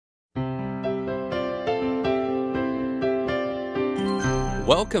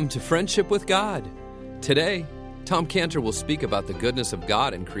Welcome to Friendship with God. Today, Tom Cantor will speak about the goodness of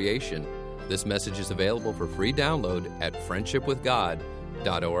God in creation. This message is available for free download at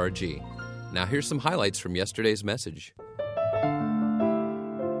friendshipwithgod.org. Now here's some highlights from yesterday's message.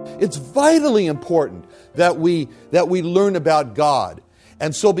 It's vitally important that we learn about God.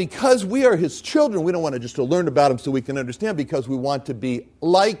 And so because we are His children, we don't want to just to learn about Him so we can understand, because we want to be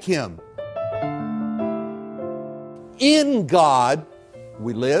like Him. In God,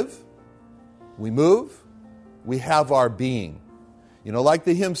 we live, we move, we have our being. You know, like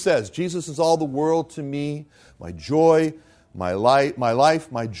the hymn says, Jesus is all the world to me, my joy, my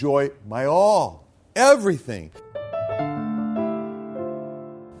life, my joy, my all, everything.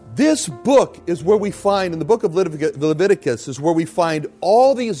 This book is where we find, in the book of Leviticus, is where we find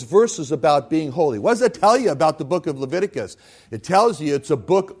all these verses about being holy. What does it tell you about the book of Leviticus? It tells you it's a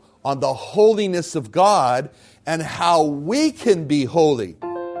book on the holiness of God and how we can be holy.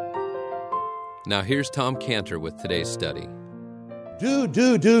 Now here's Tom Cantor with today's study.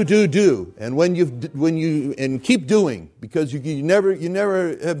 Do. And when you keep doing, because you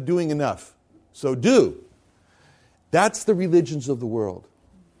never have doing enough. So do. That's the religions of the world.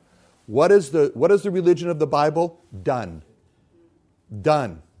 What is the religion of the Bible? Done.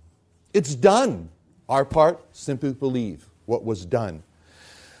 Done. It's done. Our part, simply believe what was done.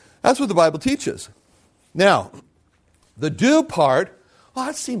 That's what the Bible teaches. Now, the do part, well,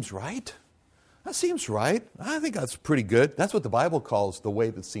 that seems right. That seems right. I think that's pretty good. That's what the Bible calls the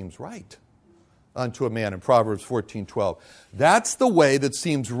way that seems right unto a man in Proverbs 14:12. That's the way that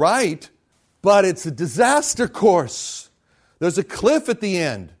seems right, but it's a disaster course. There's a cliff at the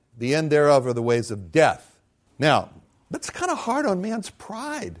end. The end thereof are the ways of death. Now, that's kind of hard on man's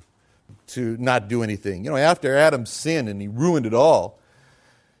pride to not do anything. You know, after Adam sinned and he ruined it all,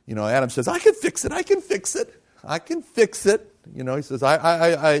 you know, Adam says, I can fix it. You know, he says,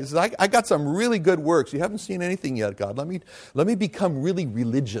 I got some really good works. You haven't seen anything yet, God. Let me become really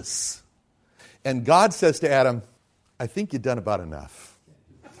religious. And God says to Adam, I think you've done about enough.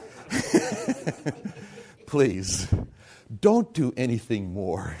 Please, don't do anything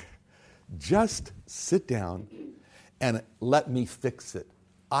more. Just sit down and let me fix it.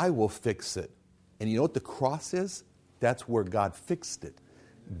 I will fix it. And you know what the cross is? That's where God fixed it.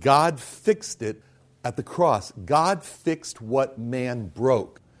 God fixed it at the cross. God fixed what man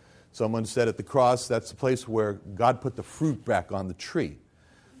broke. Someone said at the cross, that's the place where God put the fruit back on the tree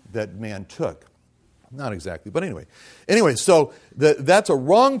that man took. Not exactly, but anyway. So that's a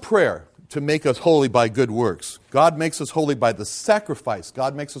wrong prayer to make us holy by good works. God makes us holy by the sacrifice.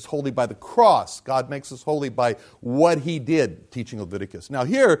 God makes us holy by the cross. God makes us holy by what He did, teaching Leviticus. Now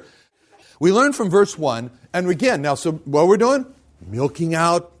here, we learn from verse 1, and again, now, so what we're doing? Milking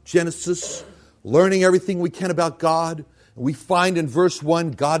out Genesis, learning everything we can about God. We find in verse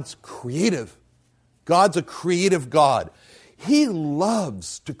 1, God's creative. God's a creative God. He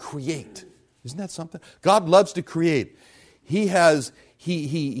loves to create. Isn't that something? God loves to create. He's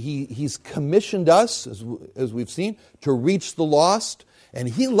commissioned us, as we've seen, to reach the lost. And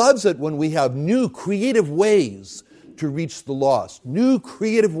He loves it when we have new creative ways to reach the lost. New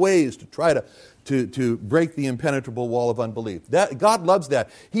creative ways to try to break the impenetrable wall of unbelief. God loves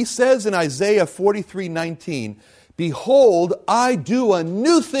that. He says in Isaiah 43:19, behold, I do a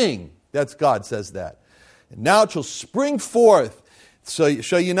new thing. That's God says that. And now it shall spring forth. So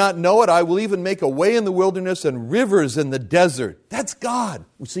shall you not know it? I will even make a way in the wilderness and rivers in the desert. That's God.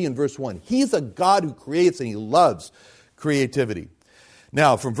 We see in verse 1. He's a God who creates, and He loves creativity.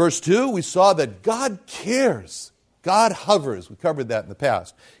 Now, from verse 2, we saw that God cares. God hovers. We covered that in the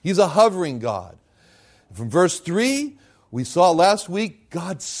past. He's a hovering God. From verse 3, we saw last week,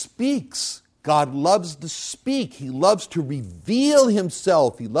 God speaks. God loves to speak. He loves to reveal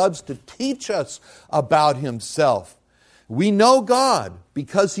Himself. He loves to teach us about Himself. We know God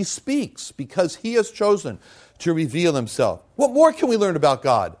because He speaks, because He has chosen to reveal Himself. What more can we learn about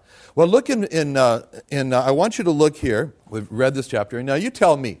God? Well, look I want you to look here. We've read this chapter. And now you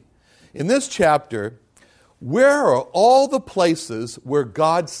tell me, in this chapter, where are all the places where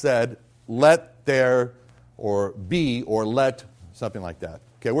God said, let there or be or let, something like that?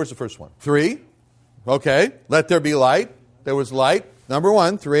 Okay, where's the first one? 3. Okay, let there be light. There was light. Number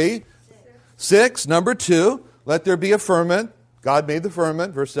 1, 3. 6. Number 2, let there be a firmament. God made the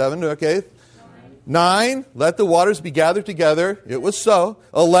firmament. Verse 7, okay. 9, let the waters be gathered together. It was so.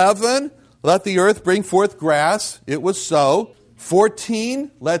 11, let the earth bring forth grass. It was so.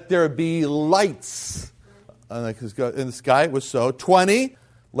 14, let there be lights in the sky. It was so. 20,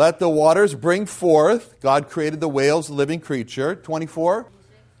 let the waters bring forth. God created the whales, the living creature. 24,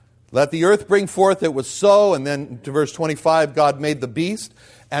 Let the earth bring forth, it was so. And then to verse 25, God made the beast.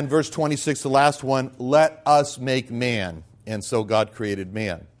 And verse 26, the last one, let us make man. And so God created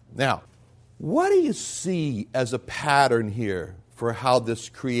man. Now, what do you see as a pattern here for how this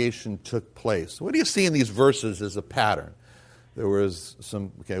creation took place? What do you see in these verses as a pattern? There was some,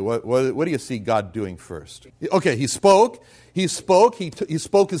 what do you see God doing first? Okay, he spoke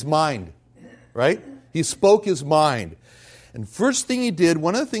his mind, right? He spoke his mind. And first thing he did,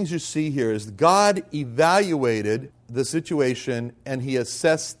 one of the things you see here is God evaluated the situation and he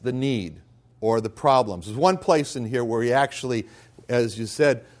assessed the need or the problems. There's one place in here where he actually, as you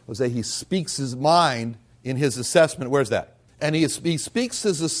said, Jose, he speaks his mind in his assessment. Where's that? And he speaks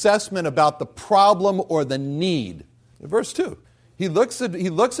his assessment about the problem or the need. In verse 2, he looks at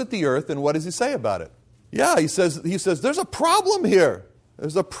the earth, and what does he say about it? Yeah, he says, there's a problem here.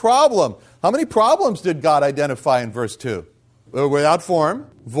 There's a problem. How many problems did God identify in verse 2? Without form,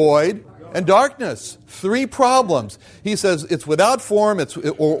 void, and darkness. 3 problems. He says it's without form,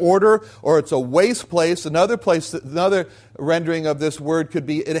 or order, or it's a waste place. Another rendering of this word could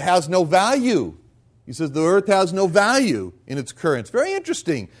be it has no value. He says the earth has no value in its currents. Very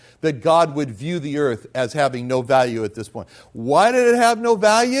interesting that God would view the earth as having no value at this point. Why did it have no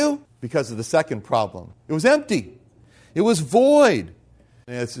value? Because of the second problem. It was empty. It was void.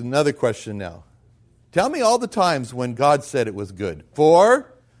 And it's another question now. Tell me all the times when God said it was good.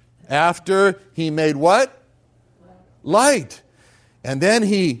 For, after he made what? Light. And then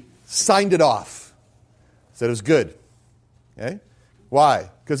he signed it off. Said it was good. Okay? Why?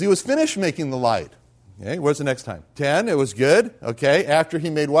 Because he was finished making the light. Okay, where's the next time? 10, it was good. Okay, after he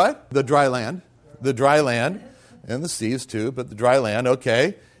made what? The dry land. The dry land. And the seas too, but the dry land,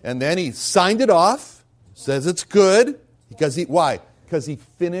 okay. And then he signed it off. Says it's good. Why? Because he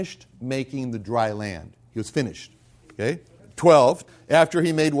finished making the dry land. He was finished. Okay? 12, after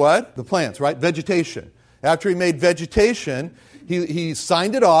he made what? The plants, right? Vegetation. After he made vegetation, he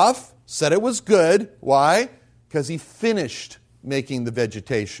signed it off, said it was good. Why? Because he finished making the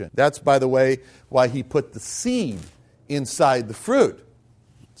vegetation. That's, by the way, why he put the seed inside the fruit.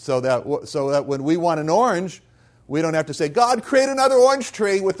 So that when we want an orange, we don't have to say, God, create another orange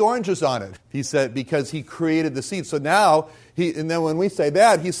tree with oranges on it. He said, because he created the seed. So now, and then when we say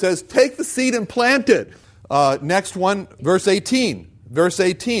that, he says, take the seed and plant it. Next one, verse 18. Verse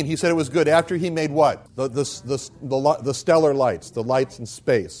 18, he said it was good. After he made what? The stellar lights, the lights in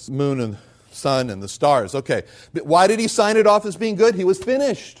space, moon and sun and the stars. Okay. But why did he sign it off as being good? He was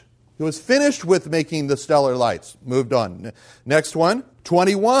finished. He was finished with making the stellar lights. Moved on. Next one,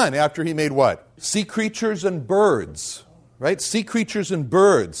 21. After he made what? Sea creatures and birds. Right? Sea creatures and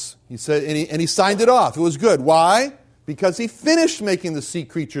birds. He said, and he signed it off. It was good. Why? Because he finished making the sea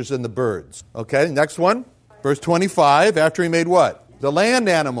creatures and the birds. Okay, next one. Verse 25. After he made what? The land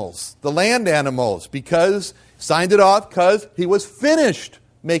animals. The land animals. Because signed it off because he was finished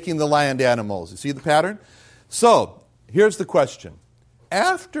making the land animals. You see the pattern? So, here's the question.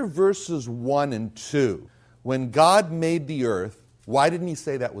 After verses 1 and 2, when God made the earth, why didn't he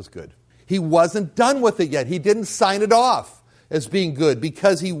say that was good? He wasn't done with it yet. He didn't sign it off as being good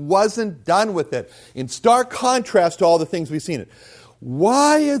because he wasn't done with it. In stark contrast to all the things we've seen.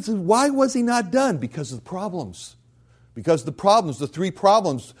 Why was he not done? Because of the problems. Because the problems, the 3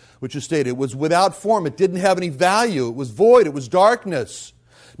 problems which are stated, it was without form, it didn't have any value, it was void, it was darkness.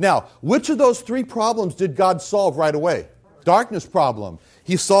 Now, which of those 3 problems did God solve right away? Darkness problem.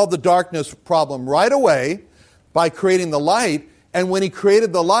 He solved the darkness problem right away by creating the light, and when he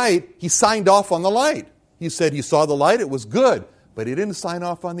created the light, he signed off on the light. He said he saw the light, it was good, but he didn't sign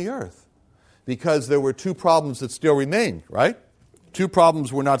off on the earth because there were 2 problems that still remained, right? 2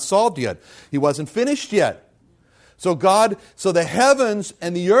 problems were not solved yet. He wasn't finished yet. So the heavens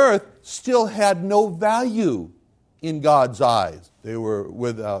and the earth still had no value in God's eyes. They were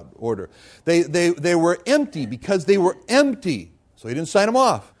without order. They were empty because they were empty. So he didn't sign them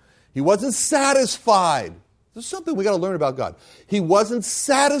off. He wasn't satisfied. This is something we got to learn about God. He wasn't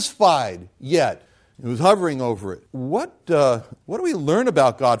satisfied yet. He was hovering over it. What do we learn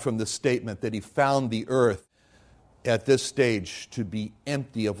about God from this statement that he found the earth at this stage to be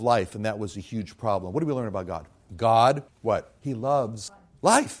empty of life, and that was a huge problem? What do we learn about God? God, what? He loves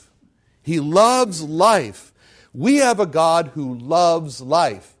life. He loves life. We have a God who loves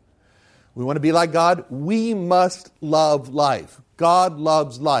life. We want to be like God? We must love life. God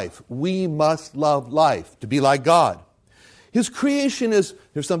loves life. We must love life to be like God. His creation is,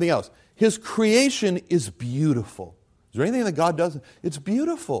 here's something else. His creation is beautiful. Is there anything that God doesn't? It's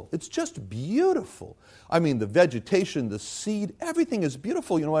beautiful. It's just beautiful. I mean, the vegetation, the seed, everything is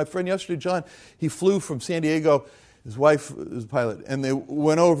beautiful. You know, my friend yesterday, John, he flew from San Diego His wife was a pilot. And they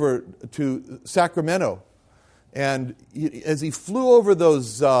went over to Sacramento. And as he flew over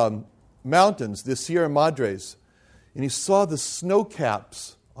those mountains, the Sierra Madres, and he saw the snow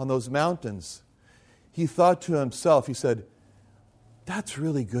caps on those mountains, he thought to himself, he said, that's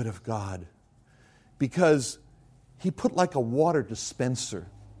really good of God. Because he put like a water dispenser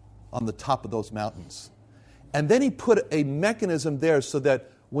on the top of those mountains. And then he put a mechanism there so that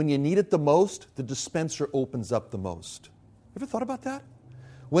when you need it the most, the dispenser opens up the most. Ever thought about that?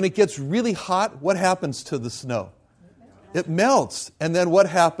 When it gets really hot, what happens to the snow? It melts. And then what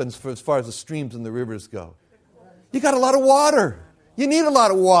happens as far as the streams and the rivers go? You got a lot of water. You need a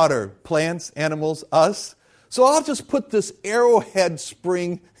lot of water. Plants, animals, us. So I'll just put this Arrowhead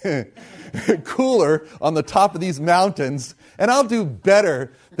Spring cooler on the top of these mountains, and I'll do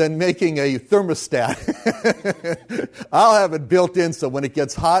better than making a thermostat. I'll have it built in so when it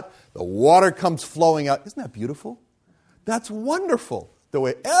gets hot, the water comes flowing out. Isn't that beautiful? That's wonderful. The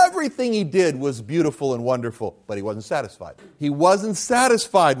way everything he did was beautiful and wonderful, but he wasn't satisfied. He wasn't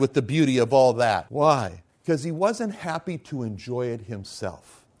satisfied with the beauty of all that. Why? Because he wasn't happy to enjoy it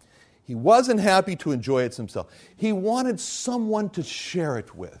himself. He wasn't happy to enjoy it himself. He wanted someone to share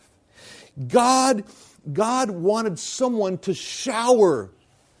it with. God wanted someone to shower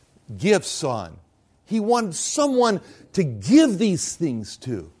gifts on. He wanted someone to give these things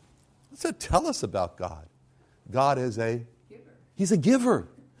to. What's that tell us about God? God is He's a giver.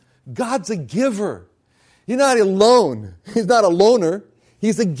 God's a giver. He's not alone. He's not a loner.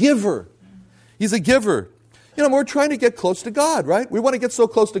 He's a giver. He's a giver. You know, we're trying to get close to God, right? We want to get so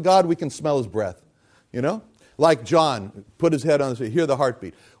close to God we can smell His breath, you know? Like John, put his head on his, hear the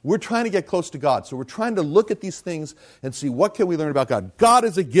heartbeat. We're trying to get close to God. So we're trying to look at these things and see what can we learn about God. God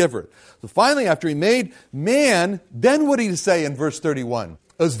is a giver. So finally, after He made man, then what did He say in verse 31?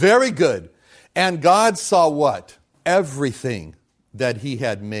 It was very good. And God saw what? Everything that He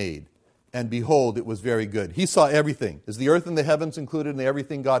had made. And behold, it was very good. He saw everything. Is the earth and the heavens included in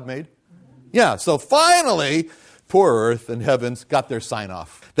everything God made? Yeah, so finally, poor earth and heavens got their sign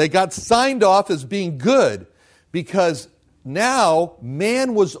off. They got signed off as being good because now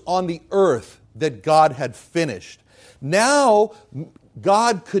man was on the earth that God had finished. Now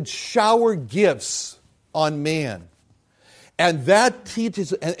God could shower gifts on man. And that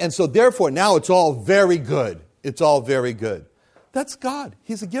teaches, and so therefore now it's all very good. It's all very good. That's God.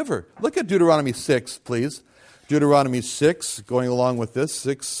 He's a giver. Look at Deuteronomy 6, please. Deuteronomy 6, going along with this,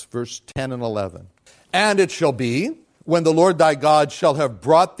 6, verse 10 and 11. And it shall be, when the Lord thy God shall have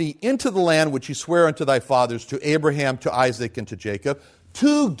brought thee into the land which He sware unto thy fathers, to Abraham, to Isaac, and to Jacob,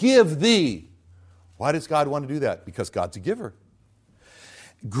 to give thee. Why does God want to do that? Because God's a giver.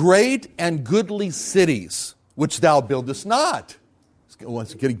 Great and goodly cities, which thou buildest not. He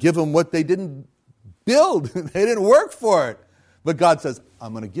wants to give them what they didn't build. They didn't work for it. But God says,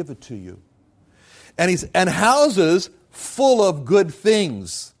 I'm going to give it to you. And houses full of good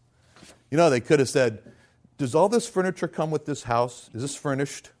things. You know, they could have said, does all this furniture come with this house? Is this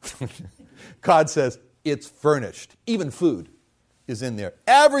furnished? God says, it's furnished. Even food is in there.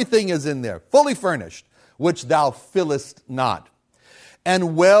 Everything is in there, fully furnished, which thou fillest not.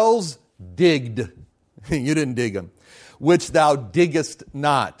 And wells digged. You didn't dig them. Which thou diggest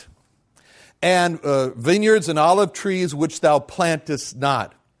not. And vineyards and olive trees, which thou plantest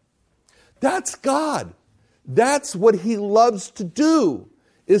not. That's God. That's what He loves to do,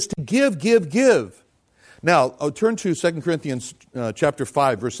 is to give, give, give. Now, I'll turn to 2 Corinthians chapter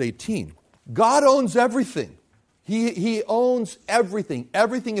 5, verse 18. God owns everything. He owns everything.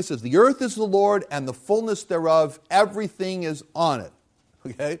 Everything, it says, the earth is the Lord and the fullness thereof. Everything is on it.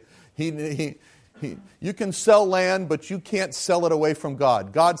 Okay? You can sell land, but you can't sell it away from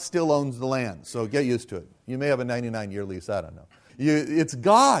God. God still owns the land, so get used to it. You may have a 99-year lease, I don't know. It's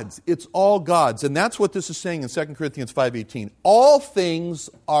God's. It's all God's. And that's what this is saying in 2 Corinthians 5:18. All things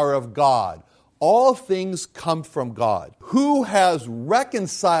are of God. All things come from God, who has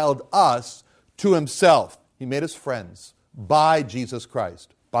reconciled us to Himself. He made us friends by Jesus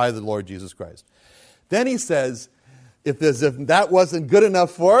Christ, by the Lord Jesus Christ. Then He says, if that wasn't good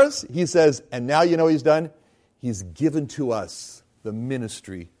enough for us, He says, and now you know what He's done? He's given to us the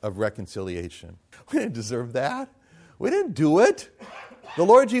ministry of reconciliation. We didn't deserve that. We didn't do it. The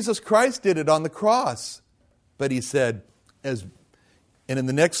Lord Jesus Christ did it on the cross. But He said, and in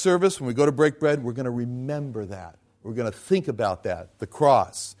the next service, when we go to break bread, we're going to remember that. We're going to think about that, the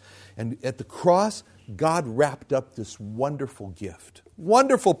cross. And at the cross, God wrapped up this wonderful gift,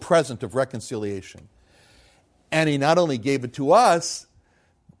 wonderful present of reconciliation. And He not only gave it to us,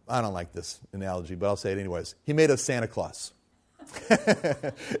 I don't like this analogy, but I'll say it anyways. He made us Santa Claus.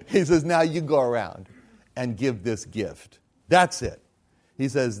 He says, now you go around and give this gift. That's it. He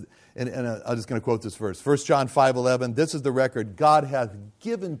says, and I'm just going to quote this verse, 1 John 5:11, this is the record, God hath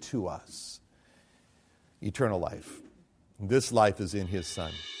given to us eternal life. This life is in his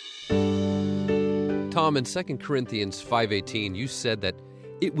Son. Tom, in 2 Corinthians 5:18, you said that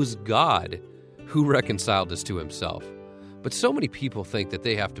it was God who reconciled us to himself. But so many people think that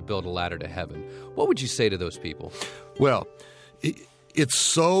they have to build a ladder to heaven. What would you say to those people? Well, it's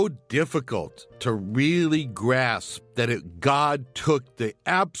so difficult to really grasp that God took the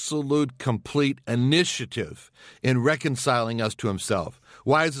absolute complete initiative in reconciling us to himself.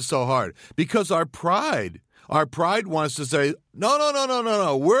 Why is it so hard? Because our pride wants to say,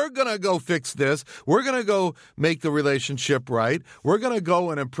 no, we're going to go fix this. We're going to go make the relationship right. We're going to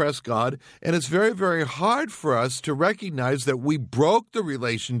go and impress God. And it's very, very hard for us to recognize that we broke the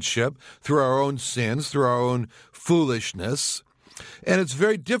relationship through our own sins, through our own foolishness. And it's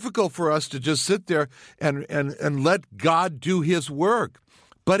very difficult for us to just sit there and let God do his work.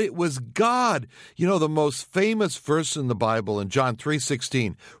 But it was God. You know, the most famous verse in the Bible in John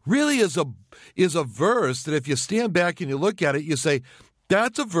 3:16 really is a verse that if you stand back and you look at it, you say,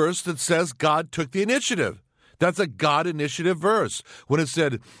 that's a verse that says God took the initiative. That's a God initiative verse. When it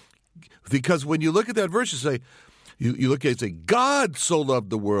said, because when you look at that verse, you say, you look at it and say, God so loved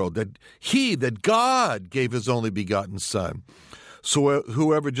the world that God gave his only begotten Son. So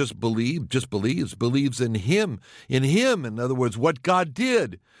whoever just believes in him. In other words, what God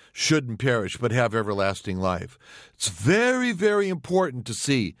did shouldn't perish but have everlasting life. It's very, very important to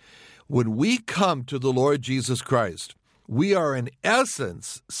see when we come to the Lord Jesus Christ, we are in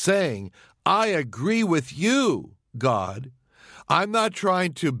essence saying, I agree with you, God. I'm not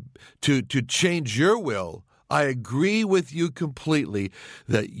trying to change your will. I agree with you completely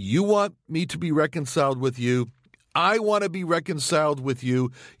that you want me to be reconciled with you. I want to be reconciled with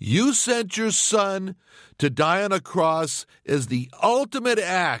you. You sent your Son to die on a cross as the ultimate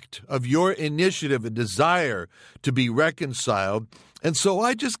act of your initiative and desire to be reconciled. And so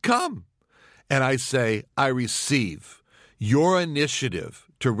I just come and I say, I receive your initiative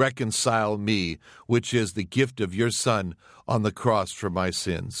to reconcile me, which is the gift of your Son on the cross for my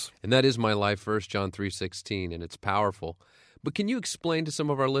sins. And that is my life verse, John 3:16, and it's powerful. But can you explain to some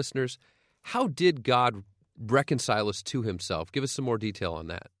of our listeners, how did God reconcile us to himself? Give us some more detail on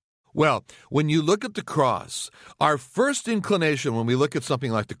that. Well, when you look at the cross, our first inclination when we look at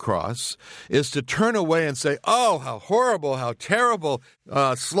something like the cross is to turn away and say, oh, how horrible, how terrible,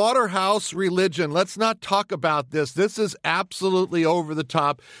 slaughterhouse religion. Let's not talk about this. This is absolutely over the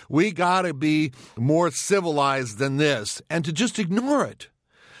top. We got to be more civilized than this, and to just ignore it.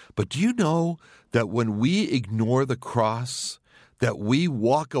 But do you know that when we ignore the cross, that we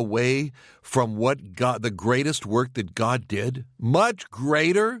walk away from what God, the greatest work that God did, much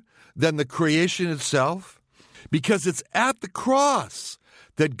greater than the creation itself? Because it's at the cross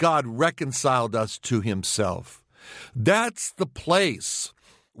that God reconciled us to himself. That's the place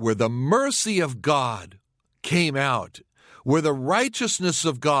where the mercy of God came out, where the righteousness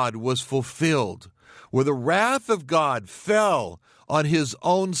of God was fulfilled, where the wrath of God fell on his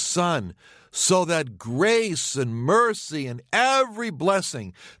own Son, so that grace and mercy and every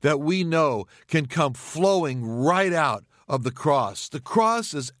blessing that we know can come flowing right out of the cross. The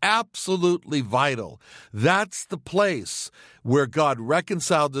cross is absolutely vital. That's the place where God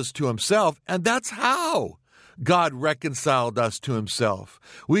reconciled us to himself, and that's how God reconciled us to himself.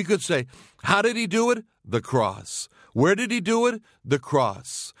 We could say, how did he do it? The cross. Where did he do it? The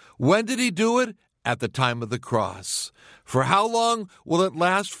cross. When did he do it? At the time of the cross. For how long will it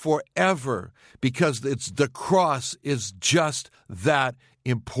last? Forever, because the cross is just that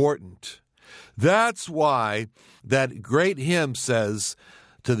important. That's why that great hymn says,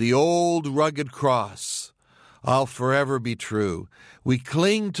 to the old rugged cross, I'll forever be true. We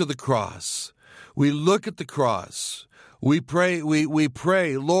cling to the cross. We look at the cross. We pray,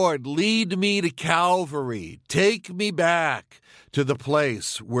 Lord, lead me to Calvary. Take me back to the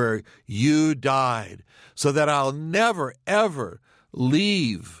place where you died, so that I'll never, ever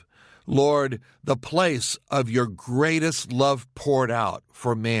leave, Lord, the place of your greatest love poured out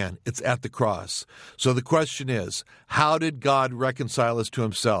for man. It's at the cross. So the question is, how did God reconcile us to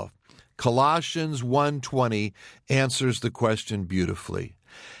himself? Colossians 1:20 answers the question beautifully.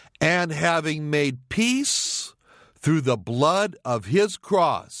 And having made peace through the blood of his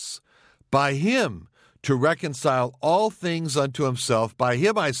cross, by him to reconcile all things unto himself. By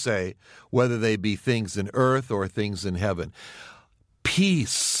him, I say, whether they be things in earth or things in heaven.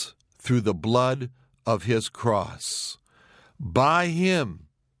 Peace through the blood of his cross. By him,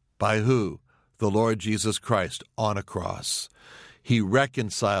 by who? The Lord Jesus Christ on a cross. He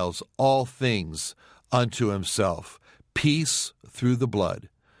reconciles all things unto himself. Peace through the blood.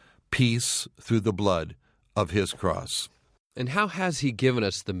 Peace through the blood of his cross. And how has he given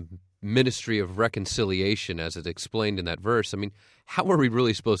us the ministry of reconciliation as it's explained in that verse? I mean, how are we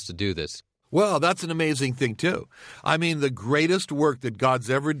really supposed to do this? Well, that's an amazing thing, too. I mean, the greatest work that God's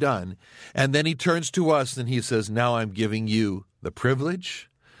ever done. And then he turns to us and he says, now I'm giving you the privilege,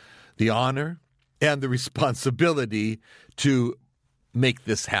 the honor, and the responsibility to make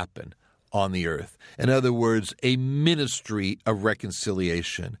this happen on the earth. In other words, a ministry of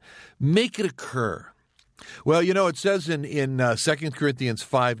reconciliation. Make it occur. Well, you know, it says in 2 Corinthians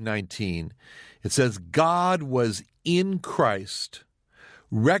 5:19, it says, God was in Christ,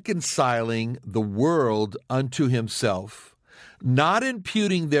 reconciling the world unto himself, not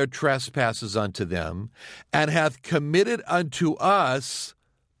imputing their trespasses unto them, and hath committed unto us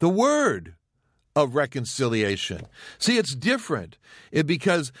the word of reconciliation. See, it's different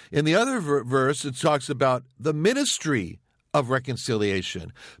because in the other verse, it talks about the ministry of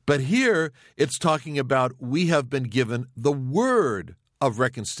reconciliation. But here, it's talking about we have been given the word of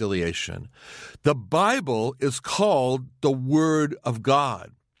reconciliation. The Bible is called the Word of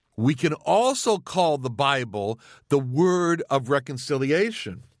God. We can also call the Bible the Word of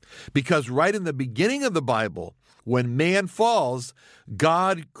reconciliation, because right in the beginning of the Bible, when man falls,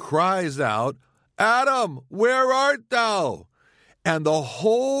 God cries out, Adam, where art thou? And the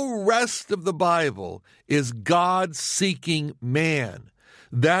whole rest of the Bible is God seeking man.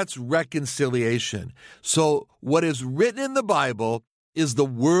 That's reconciliation. So what is written in the Bible is the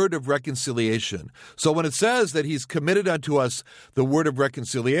word of reconciliation. So when it says that he's committed unto us the word of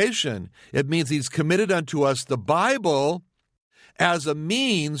reconciliation, it means he's committed unto us the Bible as a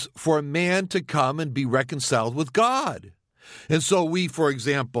means for man to come and be reconciled with God. And so we, for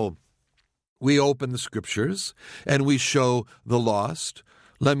example, we open the scriptures and we show the lost.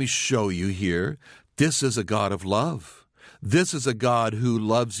 Let me show you here. This is a God of love. This is a God who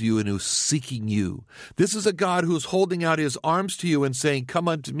loves you and who's seeking you. This is a God who's holding out his arms to you and saying, come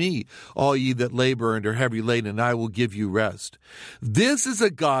unto me, all ye that labor and are heavy laden, and I will give you rest. This is a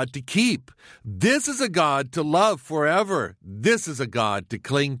God to keep. This is a God to love forever. This is a God to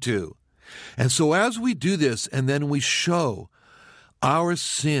cling to. And so as we do this, and then we show our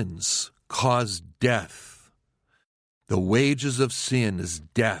sins cause death. The wages of sin is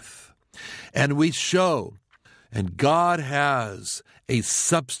death. And we show, and God has a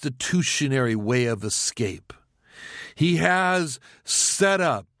substitutionary way of escape. He has set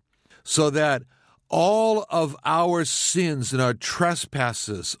up so that all of our sins and our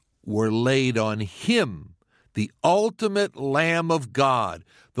trespasses were laid on him, the ultimate Lamb of God,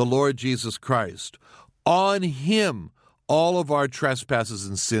 the Lord Jesus Christ. On him, all of our trespasses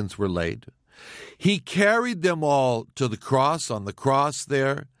and sins were laid. He carried them all to the cross, on the cross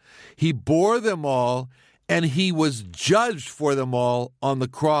there. He bore them all, and he was judged for them all on the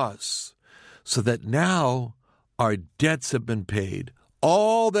cross, so that now our debts have been paid.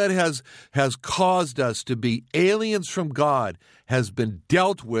 All that has caused us to be aliens from God has been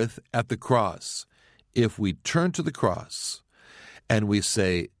dealt with at the cross. If we turn to the cross and we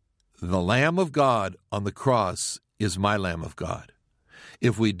say, the Lamb of God on the cross is my Lamb of God.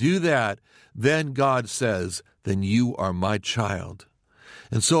 If we do that, then God says, then you are my child.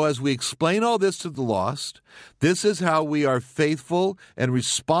 And so as we explain all this to the lost, this is how we are faithful and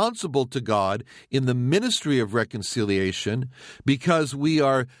responsible to God in the ministry of reconciliation, because we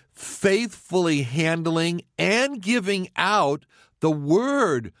are faithfully handling and giving out the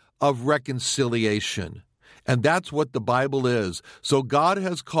word of reconciliation. And that's what the Bible is. So God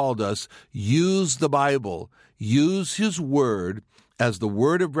has called us, use the Bible, use his word as the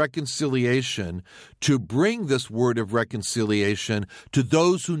word of reconciliation to bring this word of reconciliation to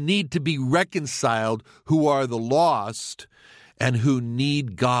those who need to be reconciled, who are the lost and who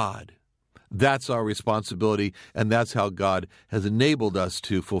need God. That's our responsibility, and that's how God has enabled us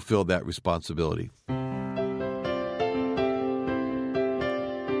to fulfill that responsibility.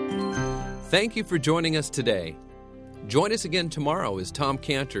 Thank you for joining us today. Join us again tomorrow as Tom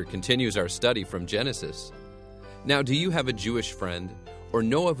Cantor continues our study from Genesis. Now, do you have a Jewish friend or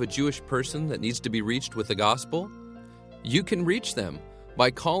know of a Jewish person that needs to be reached with the gospel? You can reach them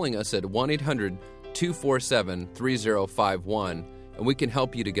by calling us at 1-800-247-3051, and we can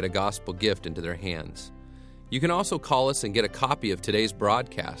help you to get a gospel gift into their hands. You can also call us and get a copy of today's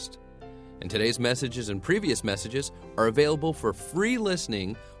broadcast. And today's messages and previous messages are available for free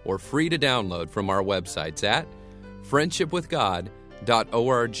listening or free to download from our websites at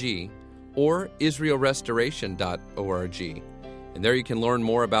friendshipwithgod.org or israelrestoration.org. And there you can learn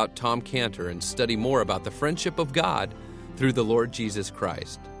more about Tom Cantor and study more about the friendship of God through the Lord Jesus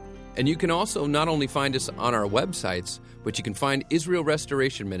Christ. And you can also not only find us on our websites, but you can find Israel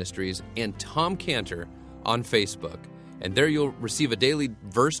Restoration Ministries and Tom Cantor on Facebook. And there you'll receive a daily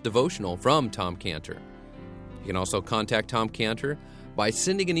verse devotional from Tom Cantor. You can also contact Tom Cantor by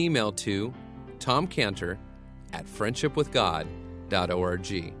sending an email to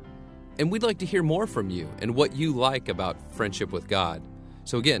tomcantor@friendshipwithgod.org. And we'd like to hear more from you and what you like about Friendship with God.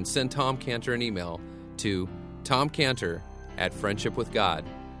 So again, send Tom Cantor an email to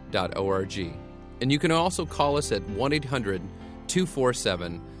tomcantor@friendshipwithgod.org. And you can also call us at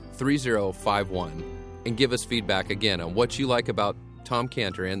 1-800-247-3051 and give us feedback again on what you like about Tom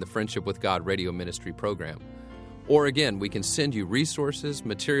Cantor and the Friendship with God radio ministry program. Or again, we can send you resources,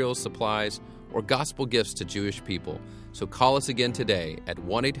 materials, supplies, or gospel gifts to Jewish people. So call us again today at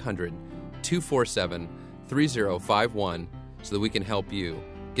 1-800-247-3051 so that we can help you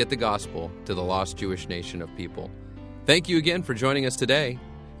get the gospel to the lost Jewish nation of people. Thank you again for joining us today,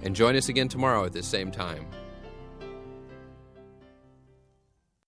 and join us again tomorrow at this same time.